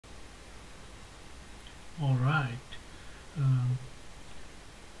Alright, um,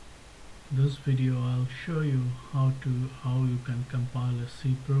 this video I'll show you how you can compile a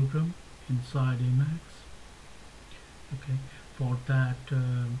C program inside Emacs. Okay, for that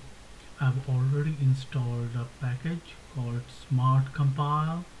I've already installed a package called Smart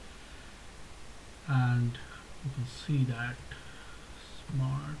Compile, and you can see that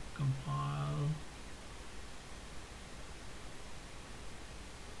Smart Compile.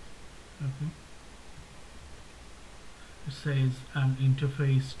 Okay, it says an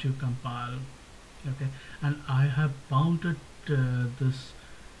interface to compile. Okay, and I have bounded this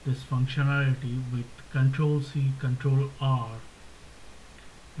functionality with Control C Control R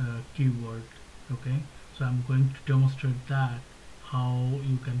keyword. Okay, so I'm going to demonstrate that how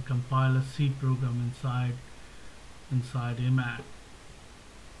you can compile a C program inside Emacs.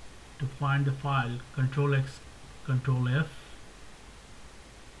 To find the file, Control X Control F,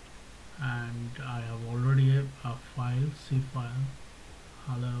 and I have already a file, C file,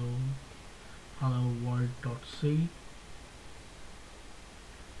 hello world.c.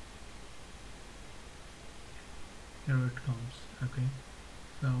 Here it comes. Okay,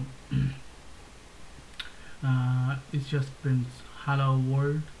 so it just prints hello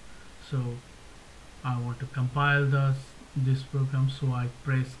world. So I want to compile this program, so I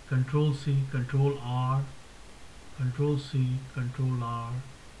press Control C Control R, Control C Control R.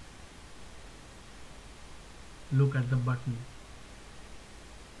 Look at the button,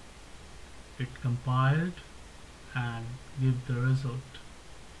 it compiled and give the result.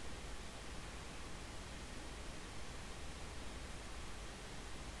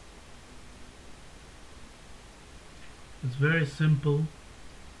 It's very simple.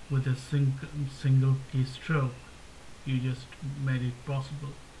 With a single keystroke, you just made it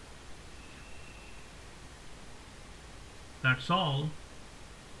possible. That's all.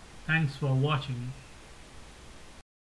 Thanks for watching.